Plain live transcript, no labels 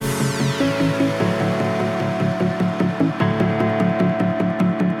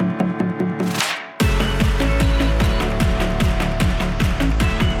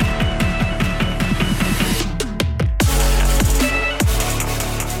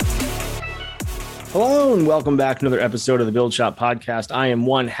Hello and welcome back to another episode of the Build Shop Podcast. I am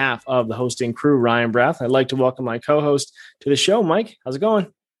one half of the hosting crew, Ryan Brath. I'd like to welcome my co-host to the show, Mike. How's it going?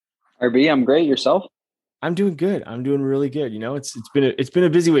 RB, I'm great. Yourself? I'm doing good. I'm doing really good. You know, it's been a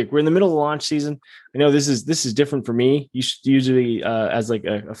busy week. We're in the middle of launch season. I know this is different for me. Usually as like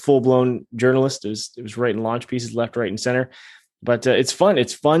a full blown journalist, it was writing launch pieces left, right, and center. But it's fun.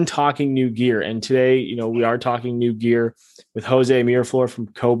 It's fun talking new gear. And today, you know, we are talking new gear with Jose Miraflor from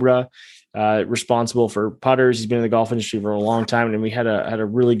Cobra. Responsible for putters. He's been in the golf industry for a long time, and we had a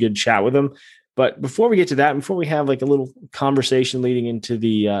really good chat with him. But before we get to that, before we have like a little conversation leading into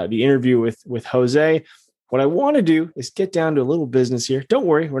the interview with Jose, what I want to do is get down to a little business here. Don't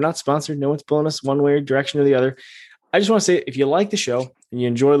worry, we're not sponsored. No one's pulling us one way direction or the other. I just want to say, if you like the show and you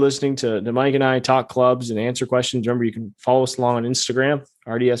enjoy listening to Mike and I talk clubs and answer questions, remember you can follow us along on Instagram,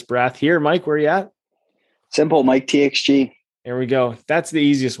 RDS Brath here. Mike, where are you at? Simple, Mike TXG. There we go. That's the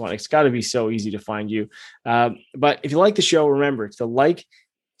easiest one. It's got to be so easy to find you. But if you like the show, remember to like,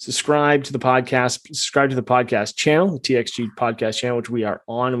 subscribe to the podcast, subscribe to the podcast channel, the TXG podcast channel, which we are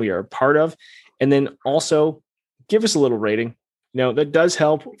on, we are a part of. And then also give us a little rating. You know, that does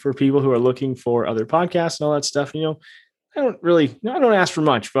help for people who are looking for other podcasts and all that stuff. You know, I don't ask for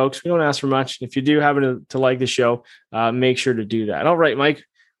much, folks. We don't ask for much. If you do happen to like the show, make sure to do that. All right, Mike,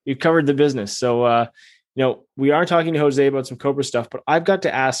 we've covered the business. So, you know, we are talking to Jose about some Cobra stuff, but I've got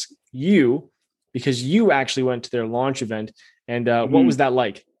to ask you, because you actually went to their launch event, and what was that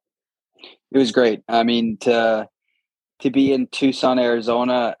like? It was great. I mean, to be in Tucson,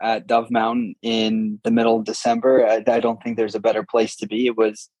 Arizona at Dove Mountain in the middle of December, I don't think there's a better place to be. It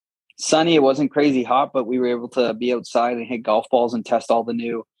was sunny. It wasn't crazy hot, but we were able to be outside and hit golf balls and test all the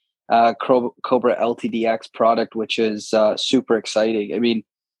new Cobra LTDX product, which is super exciting. I mean,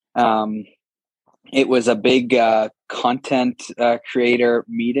 it was a big content creator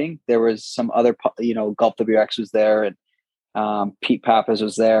meeting. There was some other, Golf WX was there, and Pete Pappas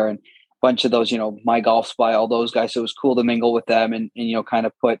was there, and a bunch of those, My Golf Spy, all those guys. So it was cool to mingle with them and kind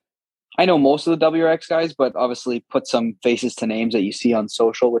of I know most of the WX guys, but obviously put some faces to names that you see on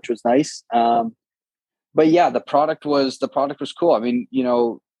social, which was nice. But yeah, the product was cool. I mean,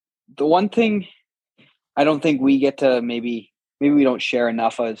 the one thing I don't think we get to maybe we don't share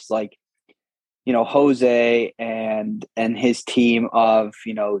enough of is like, Jose and his team of,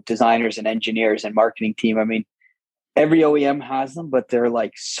 designers and engineers and marketing team. I mean, every OEM has them, but they're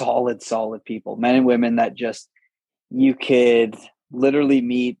like solid people, men and women that just, you could literally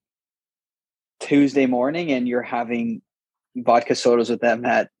meet Tuesday morning and you're having vodka sodas with them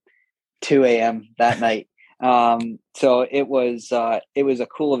at 2 a.m. that night. So it was a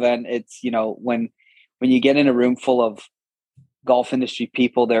cool event. It's, when you get in a room full of golf industry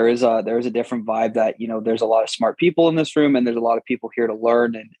people, there is a different vibe that, there's a lot of smart people in this room, and there's a lot of people here to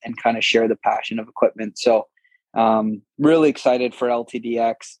learn and kind of share the passion of equipment. So really excited for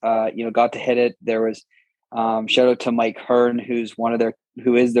LTDX. Got to hit it. There was shout out to Mike Hearn,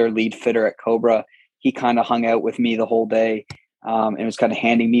 who is their lead fitter at Cobra. He kind of hung out with me the whole day and was kind of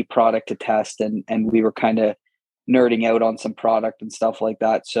handing me product to test, and we were kind of nerding out on some product and stuff like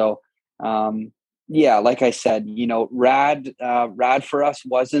that. So yeah, like I said, Rad for us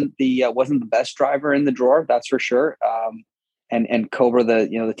wasn't the best driver in the drawer, that's for sure. And Cobra,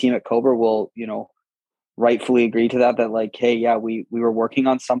 the team at Cobra will, rightfully agree to that like, hey, yeah, we were working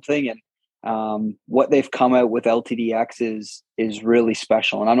on something, and what they've come out with LTDX is really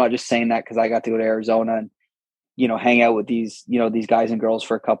special. And I'm not just saying that because I got to go to Arizona and, hang out with these guys and girls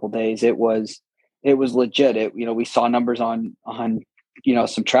for a couple of days. It was legit. We saw numbers on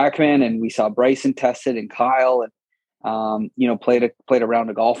some TrackMan, and we saw Bryson tested and Kyle, and played a round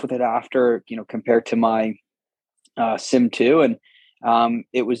of golf with it after, compared to my Sim 2, and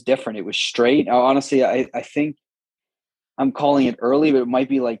it was different. It was straight. Honestly, I think I'm calling it early, but it might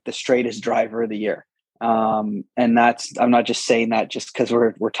be like the straightest driver of the year. And I'm not just saying that just because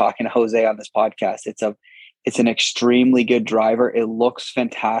we're talking to Jose on this podcast. It's an extremely good driver. It looks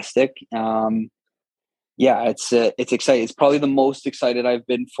fantastic. Yeah, it's exciting. It's probably the most excited I've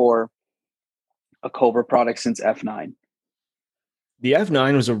been for a Cobra product since F9. The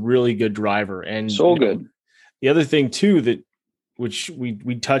F9 was a really good driver, and so good. The other thing too, which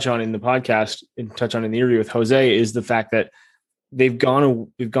we touch on in the podcast and touch on in the interview with Jose, is the fact that they've gone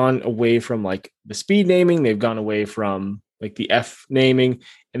away from like the speed naming. They've gone away from like the F naming,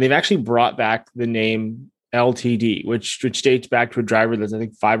 and they've actually brought back the name LTD, which dates back to a driver that's I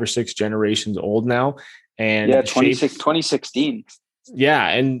think 5 or 6 generations old now. And yeah, 2016. Yeah,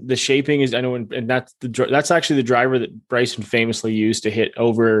 and the shaping is, I know, and that's actually the driver that Bryson famously used to hit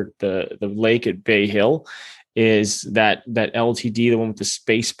over the lake at Bay Hill. is that LTD, the one with the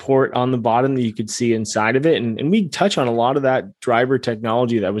spaceport on the bottom that you could see inside of it. And we touch on a lot of that driver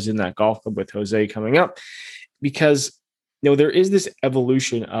technology that was in that golf club with Jose coming up, because there is this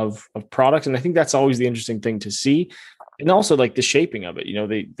evolution of products. And I think that's always the interesting thing to see. And also like the shaping of it,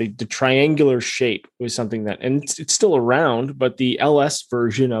 the triangular shape was something that, and it's still around, but the LS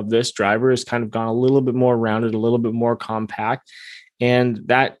version of this driver has kind of gone a little bit more rounded, a little bit more compact. And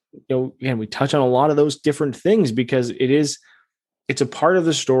that, again, we touch on a lot of those different things because it's a part of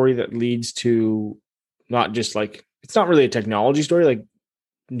the story that leads to not just like, it's not really a technology story. Like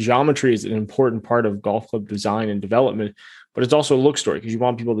geometry is an important part of golf club design and development, but it's also a look story because you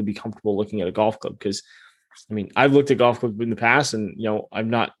want people to be comfortable looking at a golf club. Because I mean, I've looked at golf clubs in the past and, I'm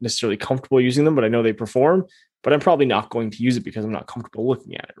not necessarily comfortable using them, but I know they perform, but I'm probably not going to use it because I'm not comfortable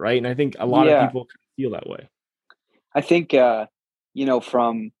looking at it. Right. And I think a lot of people feel that way. I think,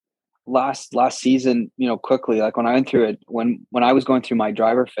 from last season, quickly, like when I went through it, when I was going through my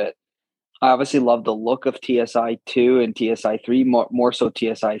driver fit, I obviously love the look of TSI 2 and TSI 3, more so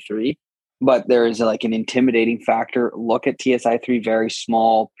TSI 3, but there is like an intimidating factor. Look at TSI 3, very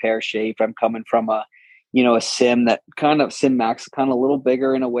small, pear shape. I'm coming from a sim that kind of Sim Max, kind of a little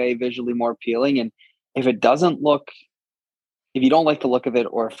bigger in a way, visually more appealing. And if you don't like the look of it,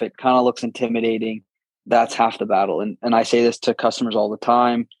 or if it kind of looks intimidating, that's half the battle. And I say this to customers all the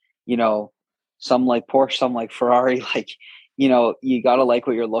time, some like Porsche, some like Ferrari, like, you got to like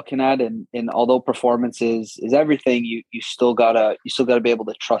what you're looking at. And although performance is everything, you still gotta be able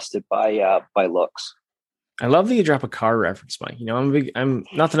to trust it by looks. I love that you drop a car reference, Mike. I'm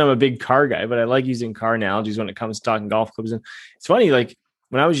not that I'm a big car guy, but I like using car analogies when it comes to talking golf clubs. And it's funny, like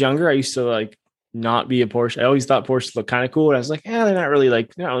when I was younger, I used to like not be a Porsche. I always thought Porsches looked kind of cool. And I was like, they're not really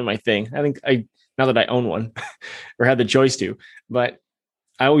my thing. I think not that I own one or had the choice to, but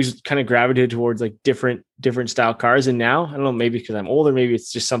I always kind of gravitated towards like different style cars. And now, I don't know, maybe because I'm older, maybe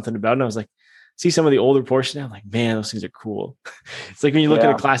it's just something about it. I was like, see some of the older Porsches now, I'm like, man, those things are cool. It's like when you look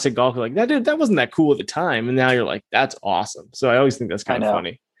at a classic golf, you're like, that wasn't that cool at the time. And now you're like, that's awesome. So I always think that's kind of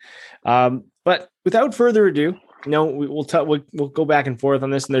funny. But without further ado, we'll go back and forth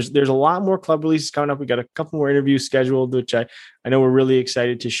on this. And there's a lot more club releases coming up. We got a couple more interviews scheduled, which I know we're really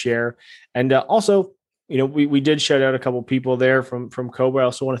excited to share. And also, we did shout out a couple people there from Cobra. I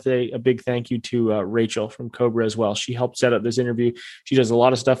also want to say a big thank you to Rachel from Cobra as well. She helped set up this interview. She does a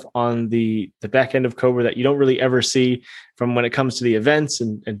lot of stuff on the back end of Cobra that you don't really ever see from when it comes to the events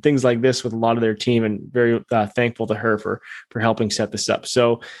and things like this with a lot of their team, and very thankful to her for helping set this up.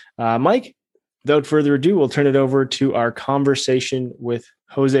 So Mike, without further ado, we'll turn it over to our conversation with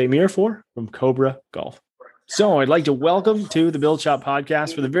Jose Mirafor from Cobra Golf. So I'd like to welcome to the Build Shop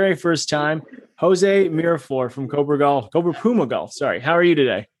podcast for the very first time, Jose Mirafor from Cobra Puma Golf. Sorry. How are you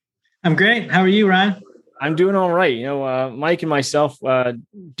today? I'm great. How are you, Ryan? I'm doing all right. Mike and myself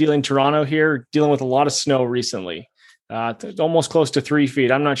dealing Toronto here, dealing with a lot of snow recently, almost close to 3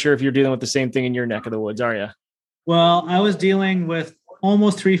 feet. I'm not sure if you're dealing with the same thing in your neck of the woods, are you? Well, I was dealing with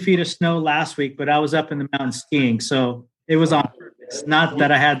almost 3 feet of snow last week, but I was up in the mountains skiing. So it was on purpose. Not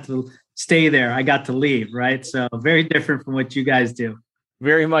that I had to stay there. I got to leave, right? So very different from what you guys do.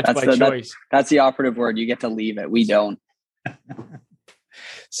 Very much by choice. That's the operative word. You get to leave it. We don't.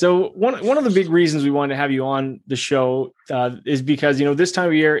 So one of the big reasons we wanted to have you on the show is because, this time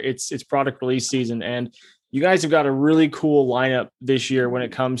of year, it's product release season, and you guys have got a really cool lineup this year when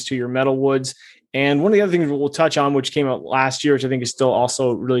it comes to your metal woods. And one of the other things we'll touch on, which came out last year, which I think is still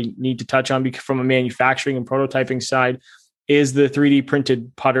also really neat to touch on from a manufacturing and prototyping side, is the 3D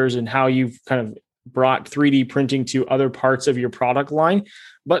printed putters and how you've kind of brought 3D printing to other parts of your product line.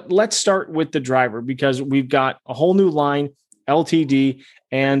 But let's start with the driver, because we've got a whole new line, LTD,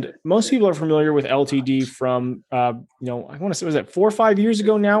 and most people are familiar with LTD from, I want to say, was that 4 or 5 years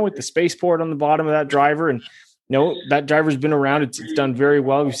ago now, with the spaceport on the bottom of that driver. And that driver's been around. It's done very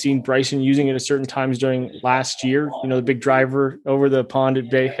well. We've seen Bryson using it at certain times during last year. The big driver over the pond at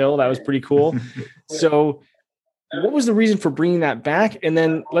Bay Hill, that was pretty cool. So what was the reason for bringing that back? And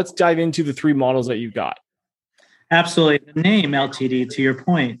then let's dive into the 3 models that you've got. Absolutely. The name LTD, to your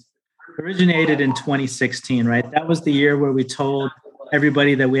point, originated in 2016, right? That was the year where we told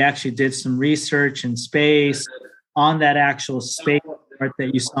everybody that we actually did some research in space on that actual space part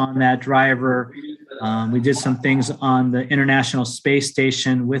that you saw on that driver. We did some things on the International Space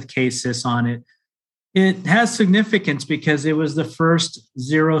Station with KSIS on it. It has significance because it was the first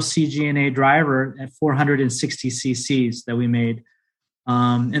zero CGNA driver at 460 cc's that we made.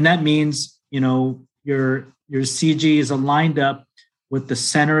 And that means, your CG is aligned up with the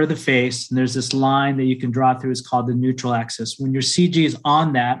center of the face. And there's this line that you can draw through. It's called the neutral axis. When your CG is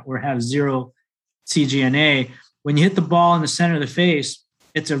on that or have zero CGNA. When you hit the ball in the center of the face,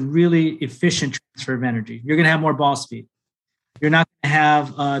 it's a really efficient transfer of energy. You're going to have more ball speed. You're not going to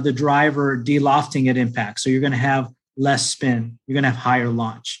have the driver de-lofting at impact. So you're going to have less spin. You're going to have higher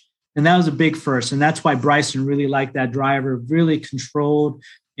launch. And that was a big first. And that's why Bryson really liked that driver, really controlled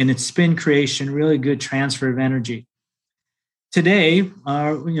in its spin creation, really good transfer of energy. Today,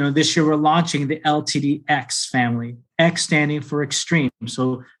 this year we're launching the LTD-X family, X standing for extreme.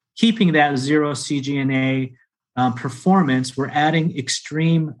 So keeping that 0 CGNA performance, we're adding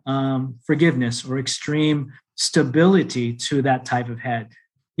extreme forgiveness or extreme stability to that type of head.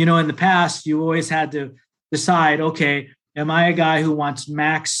 In the past, you always had to decide, okay, am I a guy who wants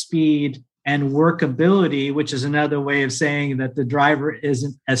max speed and workability, which is another way of saying that the driver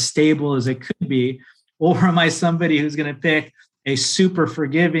isn't as stable as it could be? Or am I somebody who's going to pick a super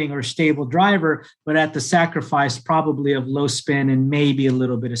forgiving or stable driver, but at the sacrifice probably of low spin and maybe a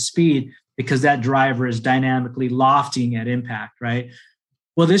little bit of speed because that driver is dynamically lofting at impact, right?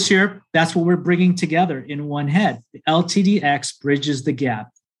 Well, this year, that's what we're bringing together in one head. The LTD-X bridges the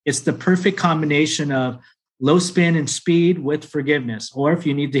gap. It's the perfect combination of low spin and speed with forgiveness. Or if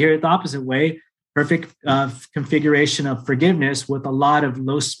you need to hear it the opposite way, perfect configuration of forgiveness with a lot of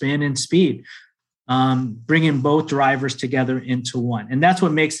low spin and speed. Bringing both drivers together into one. And that's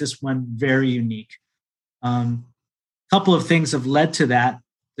what makes this one very unique. A couple of things have led to that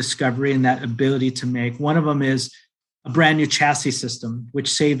discovery and that ability to make. One of them is a brand new chassis system,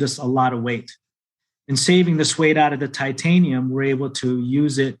 which saved us a lot of weight. In saving this weight out of the titanium, we're able to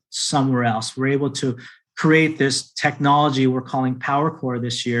use it somewhere else. We're able to create this technology we're calling PowerCore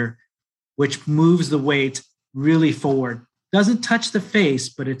this year, which moves the weight really forward. Doesn't touch the face,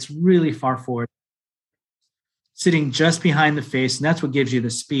 but it's really far forward, sitting just behind the face, and that's what gives you the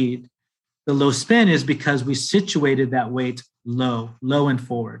speed. The low spin is because we situated that weight low and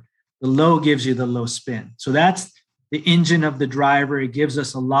forward. The low gives you the low spin. So that's the engine of the driver. It gives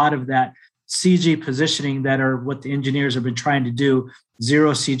us a lot of that CG positioning that are what the engineers have been trying to do,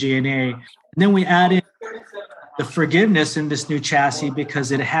 0 CGNA. And then we add in the forgiveness in this new chassis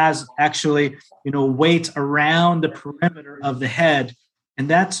because it has actually, weight around the perimeter of the head. And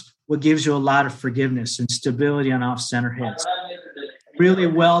that's what gives you a lot of forgiveness and stability on off-center hits. Really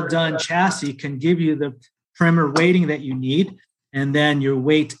well done chassis can give you the perimeter weighting that you need, and then your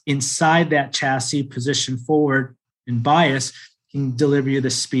weight inside that chassis, position forward and bias, can deliver you the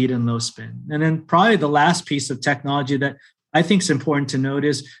speed and low spin. And then probably the last piece of technology that I think is important to note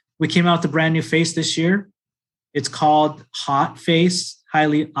is we came out with a brand new face this year. It's called Hot Face,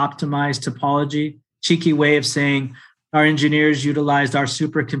 highly optimized topology. Cheeky way of saying our engineers utilized our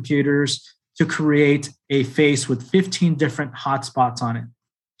supercomputers to create a face with 15 different hotspots on it.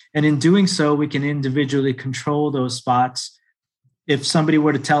 And in doing so, we can individually control those spots. If somebody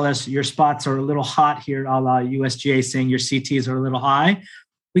were to tell us your spots are a little hot here, a la USGA saying your CTs are a little high,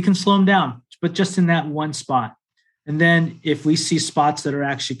 we can slow them down, but just in that one spot. And then if we see spots that are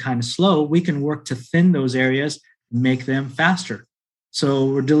actually kind of slow, we can work to thin those areas and make them faster. So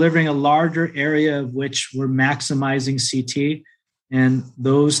we're delivering a larger area of which we're maximizing CT. And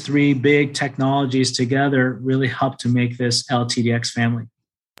those three big technologies together really help to make this LTD-X family.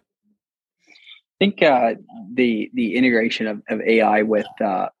 I think the integration of AI with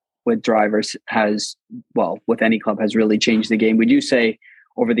drivers has, with any club, has really changed the game. We do say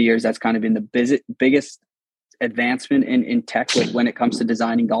over the years that's kind of been the biggest advancement in tech when it comes to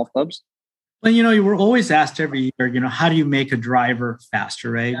designing golf clubs. Well, we're always asked every year, how do you make a driver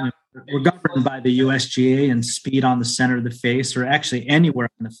faster, right? We're governed by the USGA and speed on the center of the face, or actually anywhere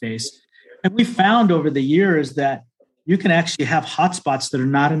on the face. And we found over the years that you can actually have hotspots that are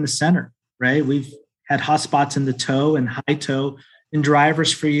not in the center, right? We've had hotspots in the toe and high toe in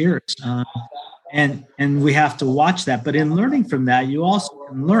drivers for years. And we have to watch that. But in learning from that, you also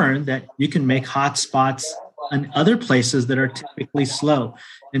can learn that you can make hotspots in other places that are typically slow,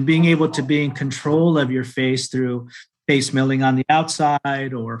 and being able to be in control of your face through face milling on the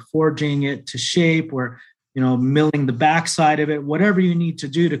outside or forging it to shape, or milling the backside of it, whatever you need to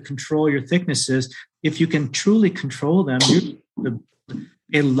do to control your thicknesses. If you can truly control them, you're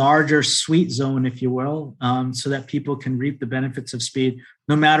a larger sweet zone, if you will, so that people can reap the benefits of speed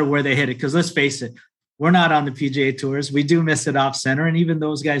no matter where they hit it. Because let's face it, we're not on the PGA Tours. We do miss it off center, and even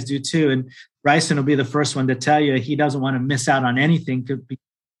those guys do too. And Bryson will be the first one to tell you he doesn't want to miss out on anything. Could be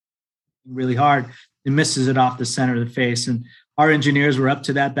really hard and misses it off the center of the face. And our engineers were up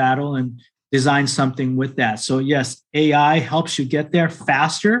to that battle and designed something with that. So yes, AI helps you get there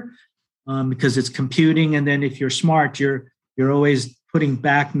faster because it's computing. And then if you're smart, you're always putting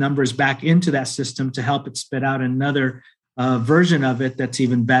back numbers back into that system to help it spit out another version of it that's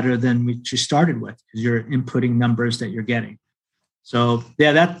even better than what you started with, because you're inputting numbers that you're getting. So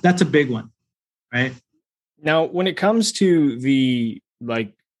yeah, that's a big one, right? Now, when it comes to the,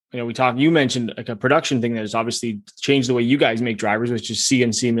 like, you mentioned like a production thing that has obviously changed the way you guys make drivers, which is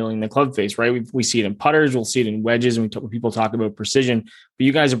CNC milling the club face, right? We see it in putters, we'll see it in wedges, and people talk about precision, but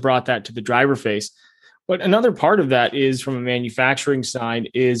you guys have brought that to the driver face. But another part of that is, from a manufacturing side,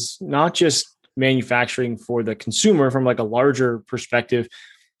 is not just manufacturing for the consumer from like a larger perspective,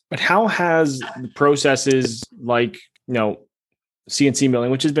 but how has the processes like, CNC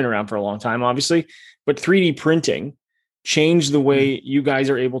milling, which has been around for a long time, obviously, but 3D printing change the way you guys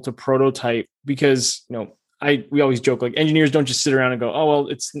are able to prototype? Because, we always joke, like, engineers don't just sit around and go, oh, well,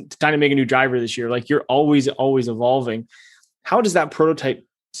 it's time to make a new driver this year. Like, you're always evolving. How does that prototype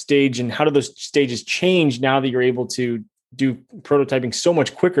stage, and how do those stages change now that you're able to do prototyping so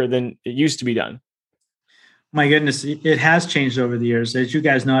much quicker than it used to be done? My goodness, it has changed over the years. As you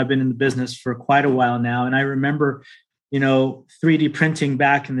guys know, I've been in the business for quite a while now. And I remember, 3D printing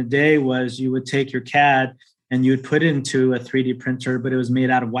back in the day was you would take your CAD and you would put it into a 3D printer, but it was made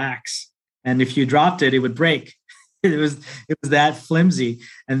out of wax. And if you dropped it, it would break. It was that flimsy.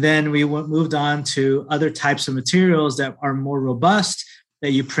 And then we moved on to other types of materials that are more robust,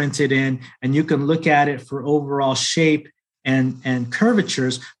 that you print it in, and you can look at it for overall shape and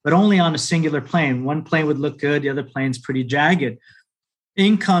curvatures, but only on a singular plane. One plane would look good, the other plane's pretty jagged.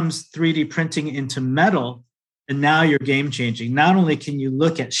 In comes 3D printing into metal, and now you're game changing. Not only can you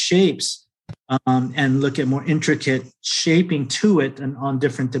look at shapes and look at more intricate shaping to it and on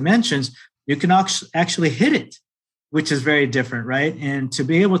different dimensions, you can actually hit it, which is very different, right? And to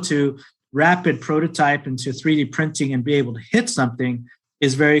be able to rapid prototype into 3D printing and be able to hit something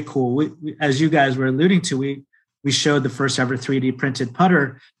is very cool. We, as you guys were alluding to, we showed the first ever 3D printed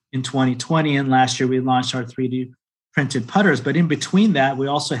putter in 2020, and last year we launched our 3D printed putters. But in between that, we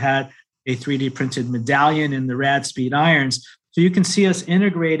also had a 3D printed medallion in the Rad Speed irons. So you can see us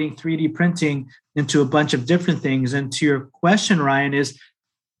integrating 3D printing into a bunch of different things. And to your question, Ryan, is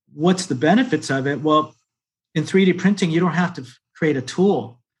what's the benefits of it? Well, in 3D printing, you don't have to create a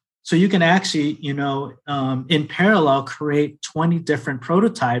tool. So you can actually, in parallel, create 20 different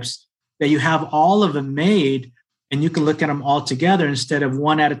prototypes that you have all of them made, and you can look at them all together instead of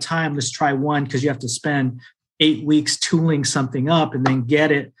one at a time. Let's try one, because you have to spend 8 weeks tooling something up and then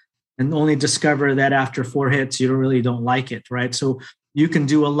get it, and only discover that after 4 hits, you really don't like it, right? So you can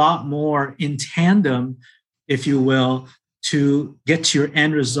do a lot more in tandem, if you will, to get to your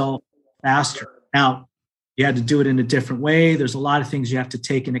end result faster. Now, you had to do it in a different way. There's a lot of things you have to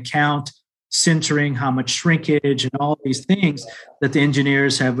take into account, sintering, how much shrinkage, and all these things that the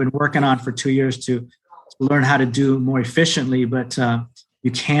engineers have been working on for 2 years to learn how to do more efficiently. But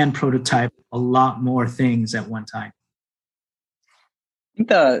you can prototype a lot more things at one time. I think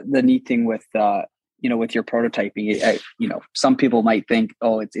the neat thing with with your prototyping, some people might think,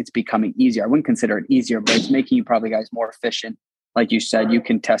 oh, it's becoming easier. I wouldn't consider it easier, but it's making you probably guys more efficient. Like you said, you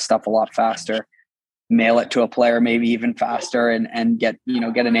can test stuff a lot faster, mail it to a player maybe even faster, and get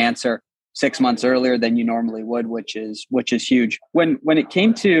an answer 6 months earlier than you normally would, which is huge. When it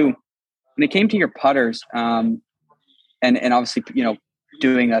came to your putters, and obviously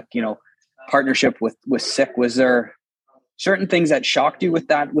doing a partnership with SICK, was there certain things that shocked you with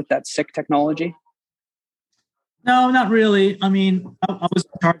that SICK technology? No, not really. I mean, I was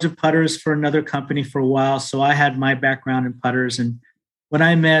in charge of putters for another company for a while, so I had my background in putters. And when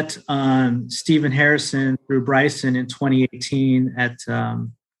I met Stephen Harrison through Bryson in 2018 at the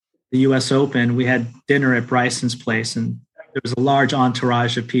U.S. Open, we had dinner at Bryson's place, and there was a large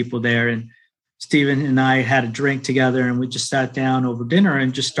entourage of people there. And Stephen and I had a drink together, and we just sat down over dinner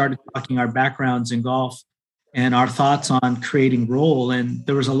and just started talking our backgrounds in golf and our thoughts on creating roll. And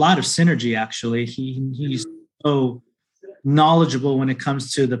there was a lot of synergy, actually. He's so knowledgeable when it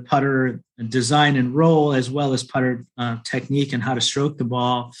comes to the putter design and roll, as well as putter technique and how to stroke the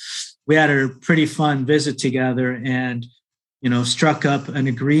ball. We had a pretty fun visit together, and struck up an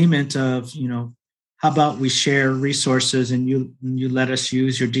agreement of how about we share resources, and you let us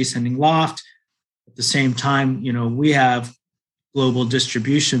use your descending loft. At the same time, we have global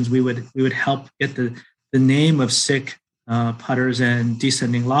distributions. We would help get the name of SICK putters and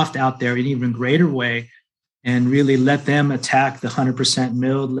descending loft out there in an even greater way, and really let them attack the 100%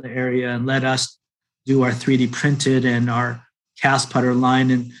 milled area and let us do our 3D printed and our cast putter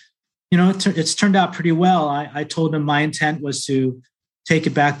line. And, it's turned out pretty well. I told them my intent was to take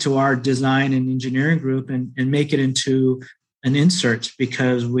it back to our design and engineering group and make it into an insert,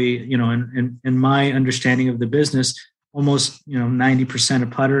 because we, in my understanding of the business, almost, 90% of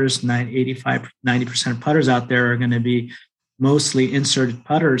putters, 90% of putters out there are going to be mostly inserted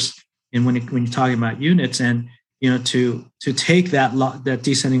putters. And when you're talking about units, and to take that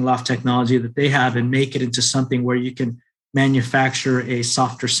descending loft technology that they have and make it into something where you can manufacture a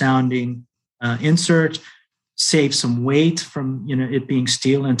softer sounding insert, save some weight from it being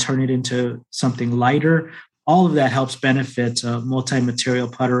steel and turn it into something lighter. All of that helps benefit a multi-material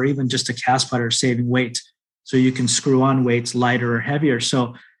putter, or even just a cast putter, saving weight. So you can screw on weights lighter or heavier.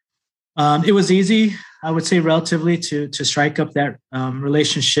 So it was easy, I would say, relatively to strike up that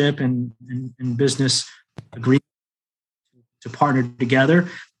relationship and business agreement to partner together.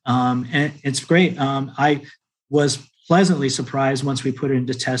 And it's great. I was pleasantly surprised once we put it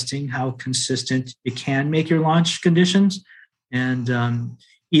into testing how consistent it can make your launch conditions. And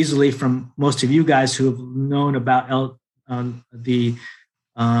easily, from most of you guys who have known about the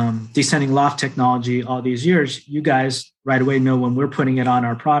descending loft technology all these years, you guys right away know when we're putting it on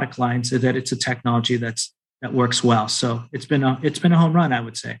our product line, so that it's a technology that works well. So it's been a home run, I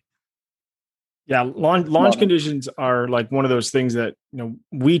would say. Yeah, launch conditions are like one of those things that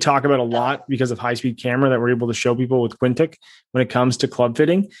we talk about a lot because of high-speed camera that we're able to show people with Quintic when it comes to club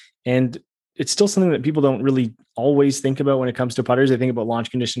fitting. And it's still something that people don't really always think about when it comes to putters. They think about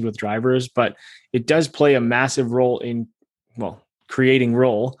launch conditions with drivers, but it does play a massive role in, creating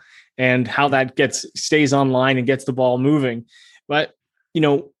roll and how that stays online and gets the ball moving. But,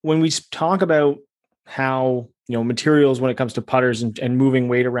 when we talk about how, materials when it comes to putters and moving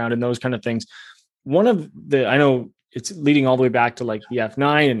weight around and those kind of things, I know it's leading all the way back to like the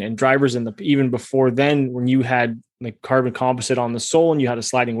F9 and drivers, and even before then, when you had like carbon composite on the sole and you had a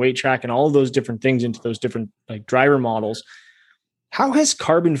sliding weight track and all of those different things into those different like driver models. How has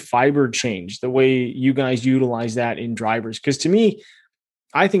carbon fiber changed the way you guys utilize that in drivers? Because to me,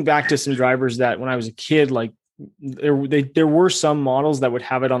 I think back to some drivers that when I was a kid, like there were some models that would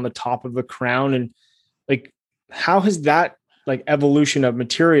have it on the top of the crown, and like how has that like evolution of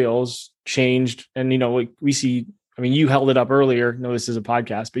materials changed? And like we see, I mean, you held it up earlier. No, this is a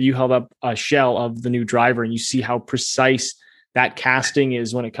podcast, but you held up a shell of the new driver, and you see how precise that casting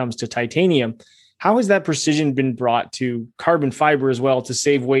is when it comes to titanium. How has that precision been brought to carbon fiber as well to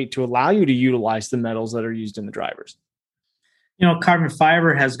save weight, to allow you to utilize the metals that are used in the drivers? Carbon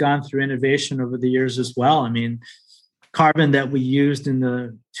fiber has gone through innovation over the years as well. I mean, carbon that we used in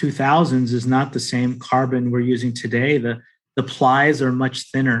the 2000s is not the same carbon we're using today. The plies are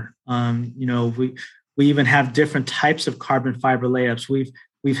much thinner. We even have different types of carbon fiber layups.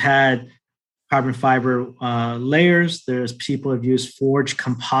 We've had carbon fiber layers. There's people have used forged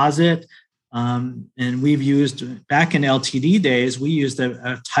composite. And we've used, back in LTD days, we used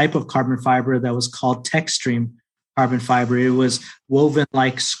a type of carbon fiber that was called Techstream carbon fiber. It was woven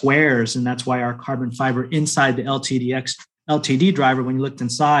like squares, and that's why our carbon fiber inside the LTD driver, when you looked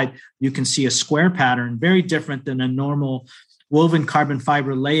inside, you can see a square pattern, very different than a normal woven carbon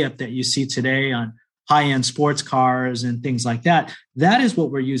fiber layup that you see today on high-end sports cars and things like that. That is what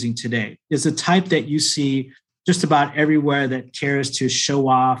we're using today. It's a type that you see just about everywhere that cares to show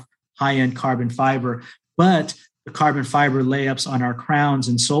off high-end carbon fiber. But the carbon fiber layups on our crowns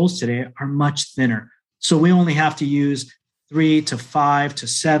and soles today are much thinner. So we only have to use 3 to 5 to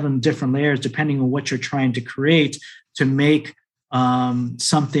 7 different layers, depending on what you're trying to create, to make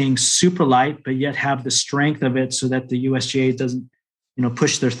something super light, but yet have the strength of it so that the USGA doesn't,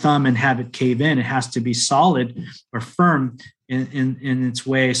 push their thumb and have it cave in. It has to be solid or firm in its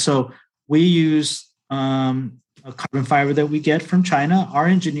way. So we use a carbon fiber that we get from China. Our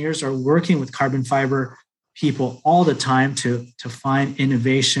engineers are working with carbon fiber people all the time to find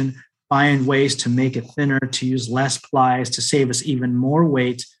innovation, find ways to make it thinner, to use less plies, to save us even more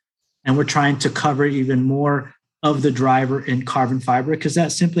weight. And we're trying to cover even more of the driver in carbon fiber, because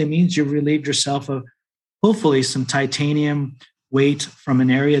that simply means you relieved yourself of hopefully some titanium weight from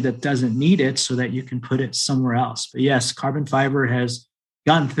an area that doesn't need it, so that you can put it somewhere else. But yes, carbon fiber has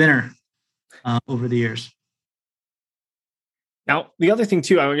gotten thinner over the years. Now, the other thing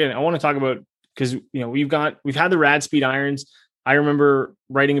too, I want to talk about, because we've had the Rad Speed irons. I remember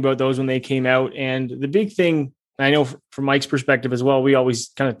writing about those when they came out, and the big thing, and I know from Mike's perspective as well, we always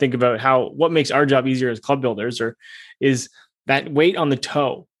kind of think about what makes our job easier as club builders, is that weight on the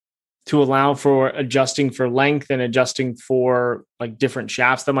toe to allow for adjusting for length and adjusting for like different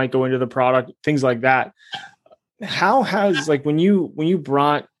shafts that might go into the product, things like that. How has, like, when you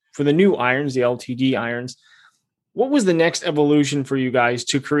brought for the new irons, the LTD irons, what was the next evolution for you guys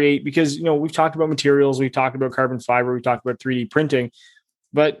to create? Because, we've talked about materials, we've talked about carbon fiber, we've talked about 3D printing,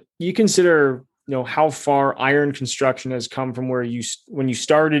 but you consider, how far iron construction has come from when you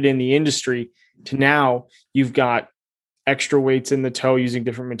started in the industry to now. You've got extra weights in the toe using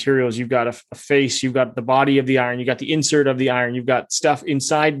different materials. You've got a face, you've got the body of the iron, you've got the insert of the iron, you've got stuff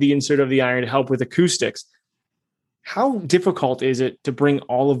inside the insert of the iron to help with acoustics. How difficult is it to bring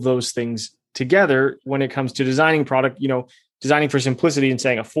all of those things together when it comes to designing product, designing for simplicity and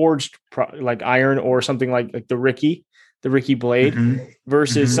saying a forged like iron or something like the Ricky blade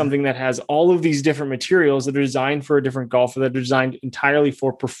versus something that has all of these different materials that are designed for a different golfer, that are designed entirely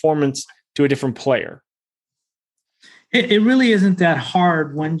for performance to a different player? It really isn't that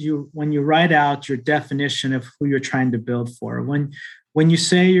hard when you write out your definition of who you're trying to build for. When you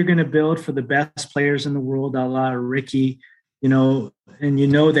say you're going to build for the best players in the world, a la Ricky, and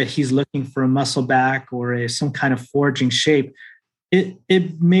that he's looking for a muscle back or some kind of forging shape,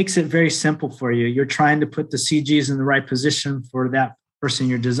 it makes it very simple for you. You're trying to put the CGs in the right position for that person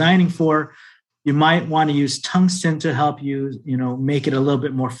you're designing for. You might want to use tungsten to help you, make it a little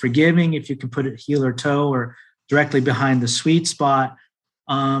bit more forgiving if you can put it heel or toe or directly behind the sweet spot.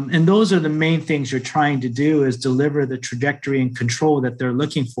 And those are the main things you're trying to do, is deliver the trajectory and control that they're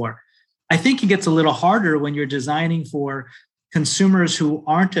looking for. I think it gets a little harder when you're designing for consumers who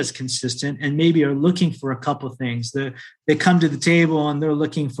aren't as consistent and maybe are looking for a couple of things. They come to the table and they're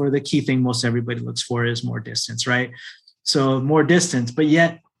looking for the key thing most everybody looks for is more distance, right? So more distance, but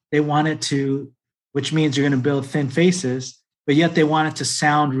yet they want it to, which means you're going to build thin faces, but yet they want it to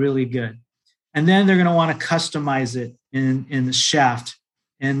sound really good. And then they're going to want to customize it in the shaft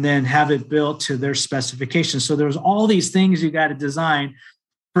and then have it built to their specifications. So there's all these things you got to design.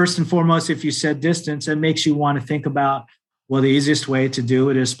 First and foremost, if you set distance, it makes you want to think about, well, the easiest way to do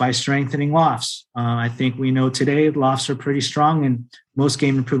it is by strengthening lofts. I think we know today lofts are pretty strong in most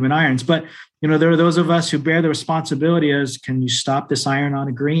game improvement irons. But, there are those of us who bear the responsibility as, can you stop this iron on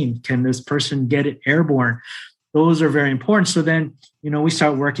a green? Can this person get it airborne? Those are very important. So then, we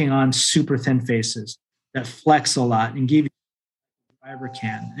start working on super thin faces that flex a lot and give you a driver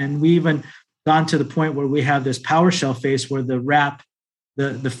can. And we even gone to the point where we have this PowerShell face where the wrap,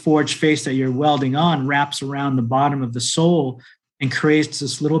 the forged face that you're welding on wraps around the bottom of the sole and creates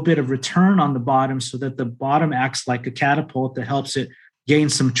this little bit of return on the bottom so that the bottom acts like a catapult that helps it gain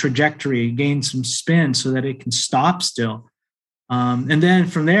some trajectory, gain some spin so that it can stop still. And then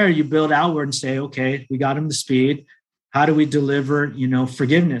from there, you build outward and say, okay, we got him the speed. How do we deliver,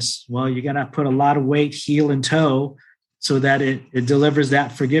 forgiveness? Well, you got to put a lot of weight, heel and toe, so that it delivers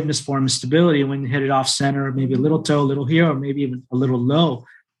that forgiveness form of stability when you hit it off center, maybe a little toe, a little here, or maybe even a little low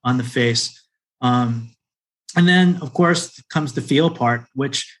on the face. And then, of course, comes the feel part,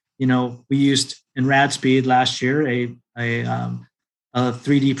 which, we used in RadSpeed last year, a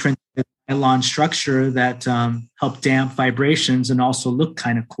 3D printed nylon structure that helped damp vibrations and also look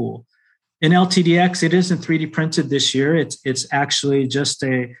kind of cool. In LTDX, it isn't 3D printed this year. It's actually just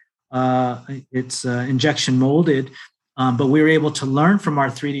injection molded. But we were able to learn from our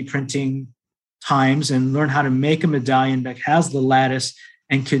 3D printing times and learn how to make a medallion that has the lattice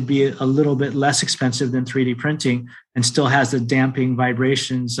and could be a little bit less expensive than 3D printing and still has the damping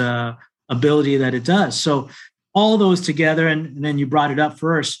vibrations ability that it does. So all those together, and then you brought it up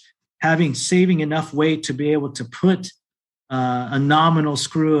first, saving enough weight to be able to put a nominal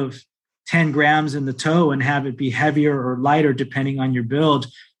screw of 10 grams in the toe and have it be heavier or lighter depending on your build.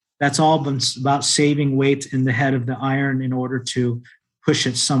 That's all been about saving weight in the head of the iron in order to push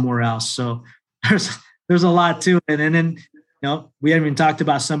it somewhere else. So there's a lot to it. And then, we haven't even talked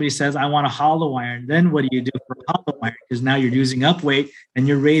about somebody says, I want a hollow iron. Then what do you do for a hollow iron? Because now you're using up weight and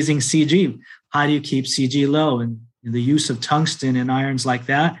you're raising CG. How do you keep CG low? And the use of tungsten in irons like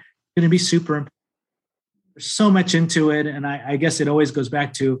that is going to be super important. There's so much into it. And I guess it always goes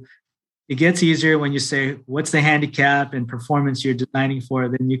back to, it gets easier when you say, what's the handicap and performance you're designing for?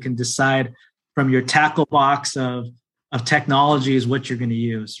 Then you can decide from your tackle box of technologies what you're going to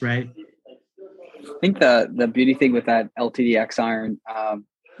use, right? I think the beauty thing with that LTDX iron,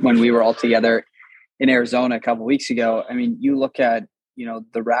 when we were all together in Arizona a couple of weeks ago, I mean, you look at,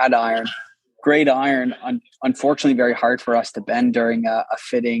 the Rad iron, great iron, unfortunately very hard for us to bend during a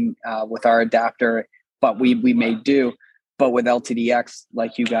fitting with our adapter, but we made do. But with LTDX,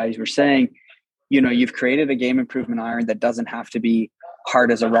 like you guys were saying, you've created a game improvement iron that doesn't have to be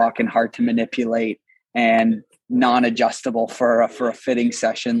hard as a rock and hard to manipulate and non-adjustable for a fitting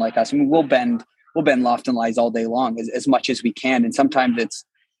session like us. I mean, we'll bend loft and lies all day long as much as we can. And sometimes it's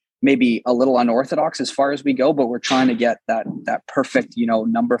maybe a little unorthodox as far as we go, but we're trying to get that perfect,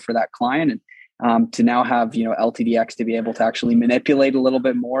 number for that client. And to now have, LTDX to be able to actually manipulate a little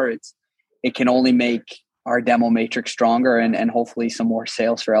bit more, it can only make our demo matrix stronger and hopefully some more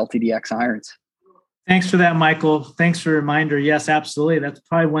sales for LTDX irons. Thanks for that, Michael. Thanks for the reminder. Yes, absolutely. That's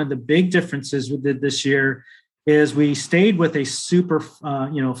probably one of the big differences we did this year is we stayed with a super,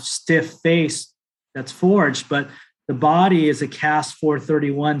 stiff face that's forged, but the body is a cast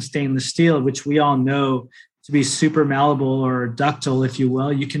 431 stainless steel, which we all know to be super malleable or ductile, if you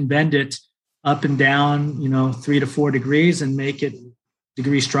will. You can bend it up and down, 3 to 4 degrees and make it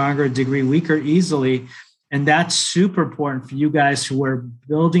degree stronger, degree weaker easily. And that's super important for you guys who are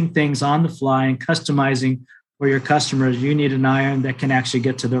building things on the fly and customizing for your customers. You need an iron that can actually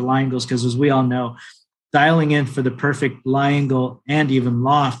get to their lie angles, because as we all know, dialing in for the perfect lie angle and even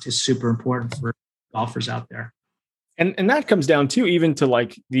loft is super important for golfers out there. And that comes down to even to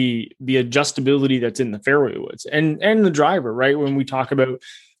like the adjustability that's in the fairway woods and the driver, right? When we talk about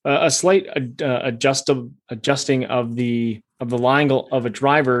a slight adjusting of the lie angle of a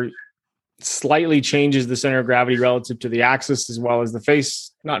driver slightly changes the center of gravity relative to the axis, as well as the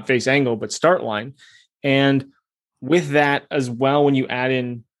not face angle, but start line. And with that as well, when you add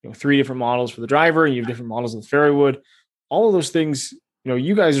in 3 different models for the driver and you have different models of the fairway wood, all of those things,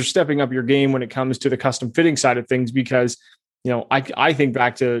 you guys are stepping up your game when it comes to the custom fitting side of things, because, I think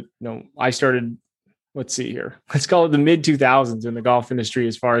back to, I started, let's see here, let's call it the mid 2000s in the golf industry,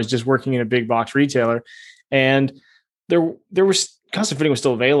 as far as just working in a big box retailer. And there was custom fitting was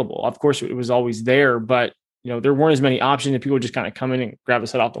still available. Of course, it was always there, but, there weren't as many options, and people would just kind of come in and grab a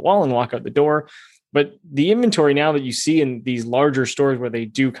set off the wall and walk out the door. But the inventory now that you see in these larger stores where they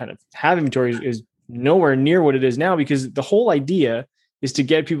do kind of have inventory is nowhere near what it is now, because the whole idea is to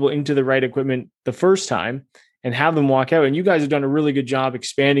get people into the right equipment the first time and have them walk out. And you guys have done a really good job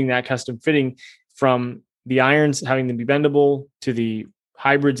expanding that custom fitting from the irons, having them be bendable, to the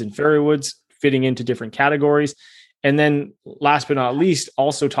hybrids and fairway woods fitting into different categories. And then last but not least,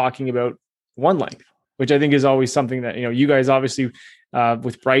 also talking about one length, which I think is always something that, you guys obviously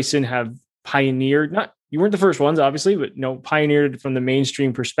with Bryson have pioneered. You weren't the first ones, obviously, but pioneered from the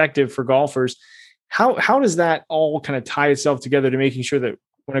mainstream perspective for golfers. How does that all kind of tie itself together to making sure that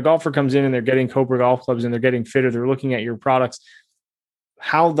when a golfer comes in and they're getting Cobra golf clubs and they're getting fitted, they're looking at your products,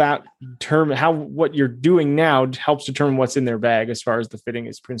 what you're doing now helps determine what's in their bag as far as the fitting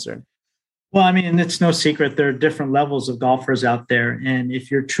is concerned? Well, I mean, it's no secret there are different levels of golfers out there. And if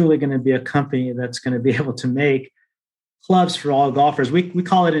you're truly going to be a company that's going to be able to make clubs for all golfers, we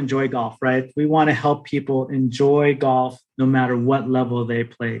call it Enjoy Golf, right? We want to help people enjoy golf no matter what level they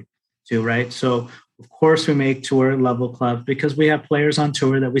play to, right? So, of course, we make tour level clubs because we have players on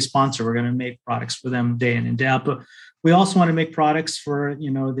tour that we sponsor. We're going to make products for them day in and day out. But we also want to make products for, the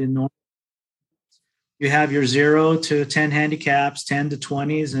normal. You have your 0 to 10 handicaps, 10 to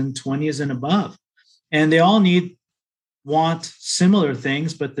 20s, and 20s and above. And they all want similar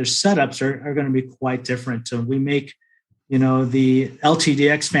things, but their setups are going to be quite different. So we make, the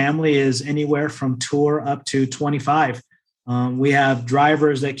LTDX family is anywhere from tour up to 25. We have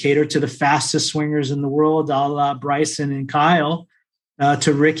drivers that cater to the fastest swingers in the world, a la Bryson and Kyle,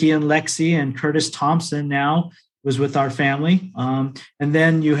 to Ricky and Lexi, and Curtis Thompson now was with our family. And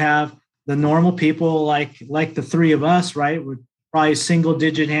then you have the normal people like the three of us, right? We're probably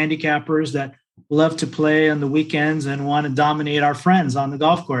single-digit handicappers that love to play on the weekends and want to dominate our friends on the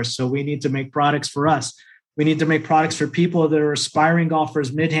golf course. So we need to make products for us. We need to make products for people that are aspiring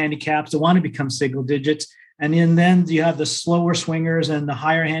golfers, mid-handicaps, that want to become single digits. And then you have the slower swingers and the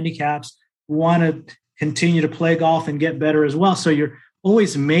higher handicaps who want to continue to play golf and get better as well. So you're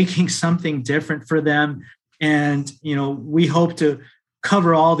always making something different for them. And, we hope to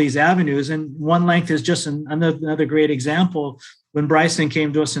cover all these avenues. And one length is just another great example. When Bryson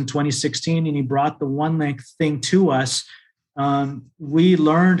came to us in 2016 and he brought the one length thing to us, we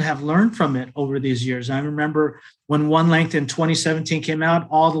have learned from it over these years. I remember when one length in 2017 came out,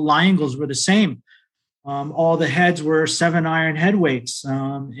 all the lie angles were the same. All the heads were 7-iron head weights.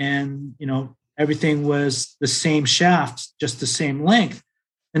 And, everything was the same shaft, just the same length.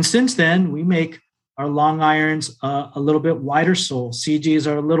 And since then, we make our long irons a little bit wider sole. CGs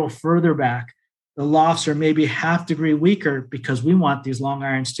are a little further back. The lofts are maybe half degree weaker because we want these long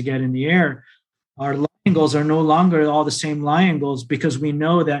irons to get in the air. Our lie angles are no longer all the same lie angles because we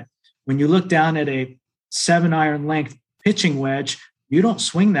know that when you look down at a 7-iron length pitching wedge, you don't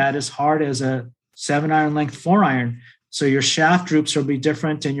swing that as hard as a 7-iron length 4-iron. So your shaft droops will be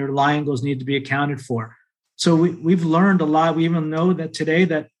different and your lie angles need to be accounted for. So we've learned a lot. We even know that today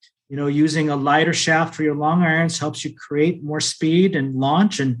that, using a lighter shaft for your long irons helps you create more speed and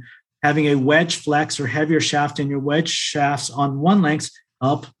launch, and having a wedge flex or heavier shaft in your wedge shafts on one length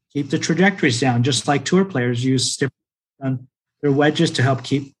help keep the trajectories down, just like tour players use stiff on their wedges to help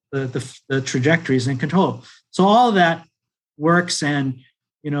keep the trajectories in control. So all of that works, and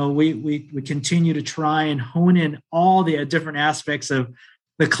we continue to try and hone in all the different aspects of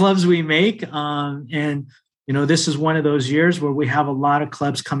the clubs we make. And this is one of those years where we have a lot of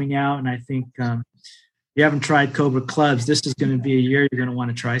clubs coming out. And I think if you haven't tried Cobra clubs, this is going to be a year you're going to want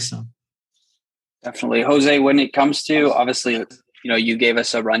to try some. Definitely. Jose, when it comes to, obviously, you gave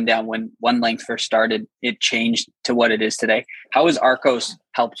us a rundown when One Length first started, it changed to what it is today. How has Arccos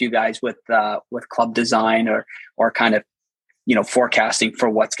helped you guys with club design or kind of, forecasting for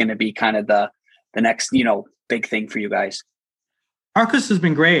what's going to be kind of the next, big thing for you guys? Arccos has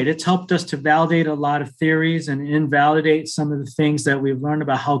been great. It's helped us to validate a lot of theories and invalidate some of the things that we've learned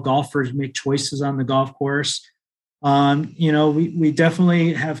about how golfers make choices on the golf course. We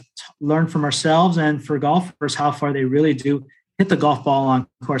definitely have learned from ourselves and for golfers how far they really do hit the golf ball on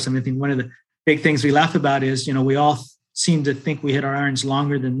course. I think one of the big things we laugh about is, we all seem to think we hit our irons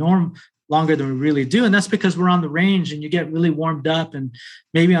longer than we really do. And that's because we're on the range and you get really warmed up. And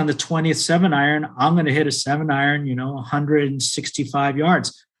maybe on the 20th 7-iron, I'm going to hit a 7-iron, 165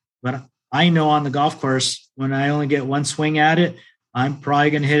 yards. But I know on the golf course, when I only get one swing at it, I'm probably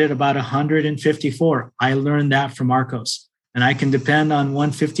going to hit it about 154. I learned that from Arccos. And I can depend on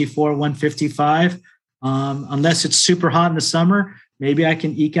 154, 155. Unless it's super hot in the summer, maybe I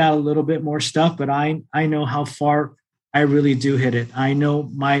can eke out a little bit more stuff, but I know how far I really do hit it. I know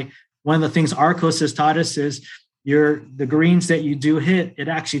one of the things Arccos has taught us is the greens that you do hit, it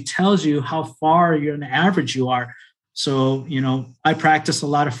actually tells you how far you're on average you are. So, I practice a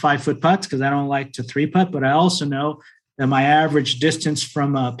lot of 5-foot putts because I don't like to 3-putt, but I also know that my average distance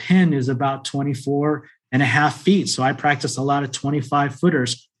from a pin is about 24 and a half feet. So I practice a lot of 25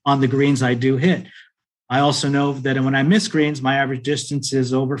 footers on the greens I do hit. I also know that when I miss greens, my average distance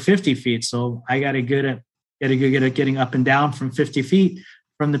is over 50 feet. So I got to get at getting up and down from 50 feet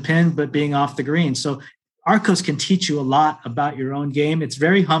from the pin, but being off the green. So Arccos can teach you a lot about your own game. It's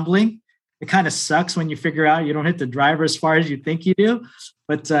very humbling. It kind of sucks when you figure out you don't hit the driver as far as you think you do,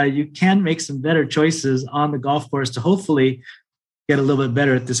 but you can make some better choices on the golf course to hopefully get a little bit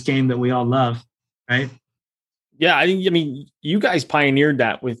better at this game that we all love, right? Yeah, I mean, you guys pioneered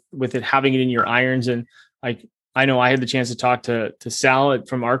that with it having it in your irons, and I know I had the chance to talk to Sal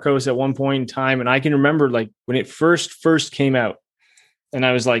from Arccos at one point in time, and I can remember when it first came out, and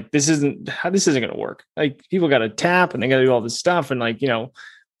I was like, this isn't going to work. Like, people got to tap and they got to do all this stuff, and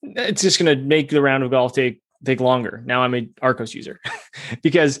it's just going to make the round of golf take longer. Now I'm an Arccos user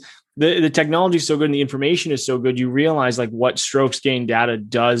because the technology is so good and the information is so good. You realize what strokes gain data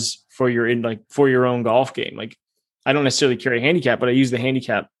does for your own golf game. I don't necessarily carry a handicap, but I use the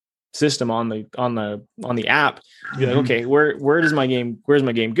handicap system on the app to be like, okay, where's my game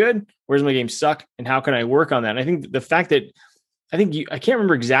good? Where's my game suck? And how can I work on that? And I think the fact that I can't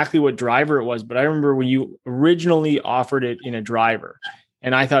remember exactly what driver it was, but I remember when you originally offered it in a driver.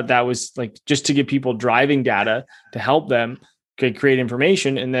 And I thought that was just to give people driving data to help them create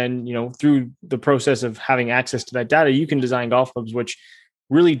information. And then, through the process of having access to that data, you can design golf clubs, which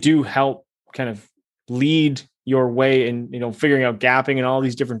really do help kind of lead your way in, figuring out gapping and all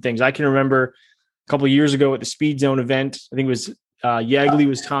these different things. I can remember a couple of years ago at the Speed Zone event, I think it was Yegley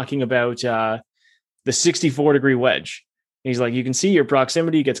was talking about the 64-degree wedge. And he's like, you can see your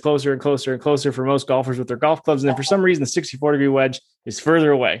proximity gets closer and closer and closer for most golfers with their golf clubs. And then for some reason, the 64-degree wedge is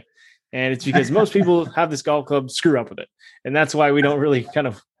further away. And it's because most people have this golf club screw up with it. And that's why we don't really kind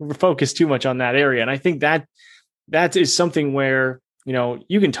of focus too much on that area. And I think that is something where,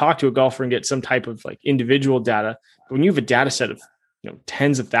 you can talk to a golfer and get some type of individual data. But when you have a data set of,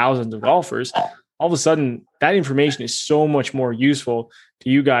 tens of thousands of golfers, all of a sudden that information is so much more useful to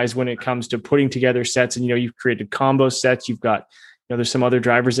you guys when it comes to putting together sets. And, you've created combo sets. You've got, there's some other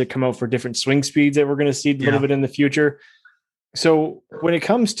drivers that come out for different swing speeds that we're going to see a little bit in the future. So when it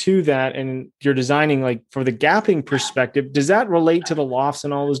comes to that and you're designing for the gapping perspective, does that relate to the lofts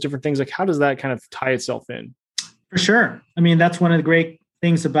and all those different things? How does that kind of tie itself in? For sure. I mean, that's one of the great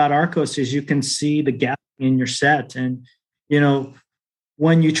things about Arccos is you can see the gap in your set. And,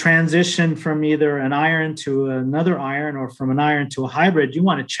 when you transition from either an iron to another iron or from an iron to a hybrid, you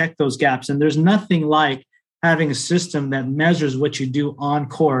want to check those gaps. And there's nothing like having a system that measures what you do on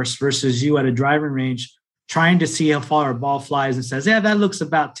course versus you at a driving range, trying to see how far a ball flies and says, yeah, that looks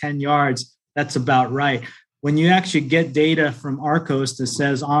about 10 yards. That's about right. When you actually get data from Arccos that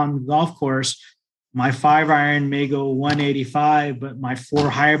says on golf course, my 5-iron may go 185, but my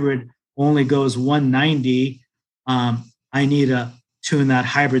 4 hybrid only goes 190. I need to tune that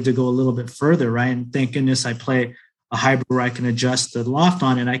hybrid to go a little bit further, right? And thank goodness I play a hybrid where I can adjust the loft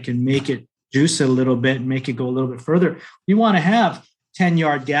on it. I can make it juice it a little bit and make it go a little bit further. You want to have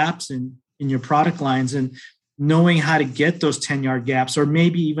 10-yard gaps in your product lines, and knowing how to get those 10-yard gaps, or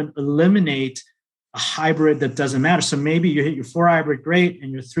maybe even eliminate a hybrid that doesn't matter. So maybe you hit your 4 hybrid, great,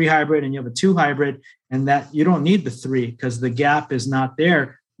 and your 3 hybrid, and you have a 2 hybrid, and that you don't need the 3 because the gap is not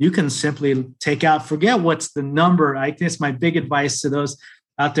there. You can simply take out, forget what's the number. I guess my big advice to those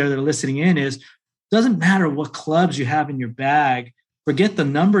out there that are listening in is, doesn't matter what clubs you have in your bag, forget the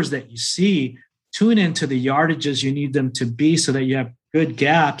numbers that you see, tune into the yardages you need them to be so that you have good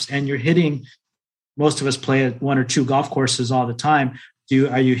gaps and you're hitting. Most of us play at 1 or 2 golf courses all the time.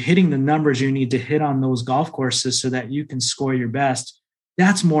 Are you hitting the numbers you need to hit on those golf courses so that you can score your best?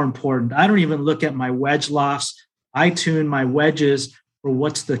 That's more important. I don't even look at my wedge lofts. I tune my wedges for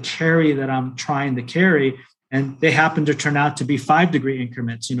what's the carry that I'm trying to carry. And they happen to turn out to be 5-degree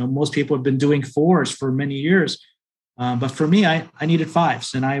increments. Most people have been doing 4s for many years. But for me, I needed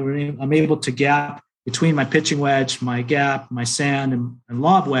 5s. And I'm able to gap between my pitching wedge, my gap, my sand, and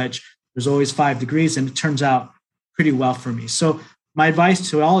lob wedge. There's always 5 degrees, and it turns out pretty well for me. So my advice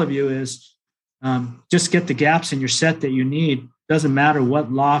to all of you is just get the gaps in your set that you need. Doesn't matter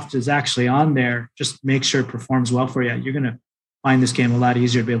what loft is actually on there. Just make sure it performs well for you. You're going to find this game a lot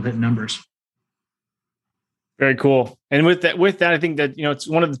easier to be able to hit numbers. Very cool. And with that, I think that, it's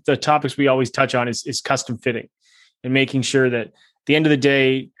one of the topics we always touch on is custom fitting and making sure that at the end of the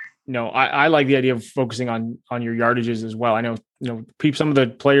day, I like the idea of focusing on your yardages as well. I know, some of the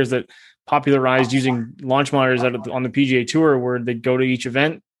players that popularized using launch monitors on the PGA Tour, where they'd go to each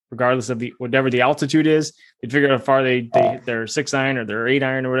event, regardless of whatever the altitude is, they'd figure out how far they hit their 6-iron or their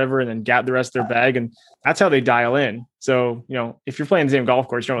 8-iron or whatever, and then gap the rest of their bag. And that's how they dial in. So, if you're playing the same golf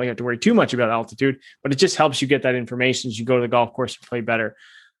course, you don't really have to worry too much about altitude, but it just helps you get that information as you go to the golf course to play better.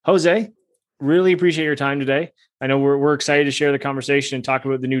 Jose, really appreciate your time today. I know we're excited to share the conversation and talk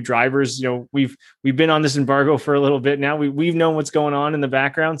about the new drivers. We've been on this embargo for a little bit now. We've known what's going on in the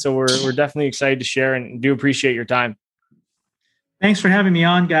background, so we're definitely excited to share and do appreciate your time. Thanks for having me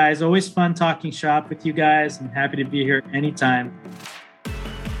on, guys. Always fun talking shop with you guys. I'm happy to be here anytime.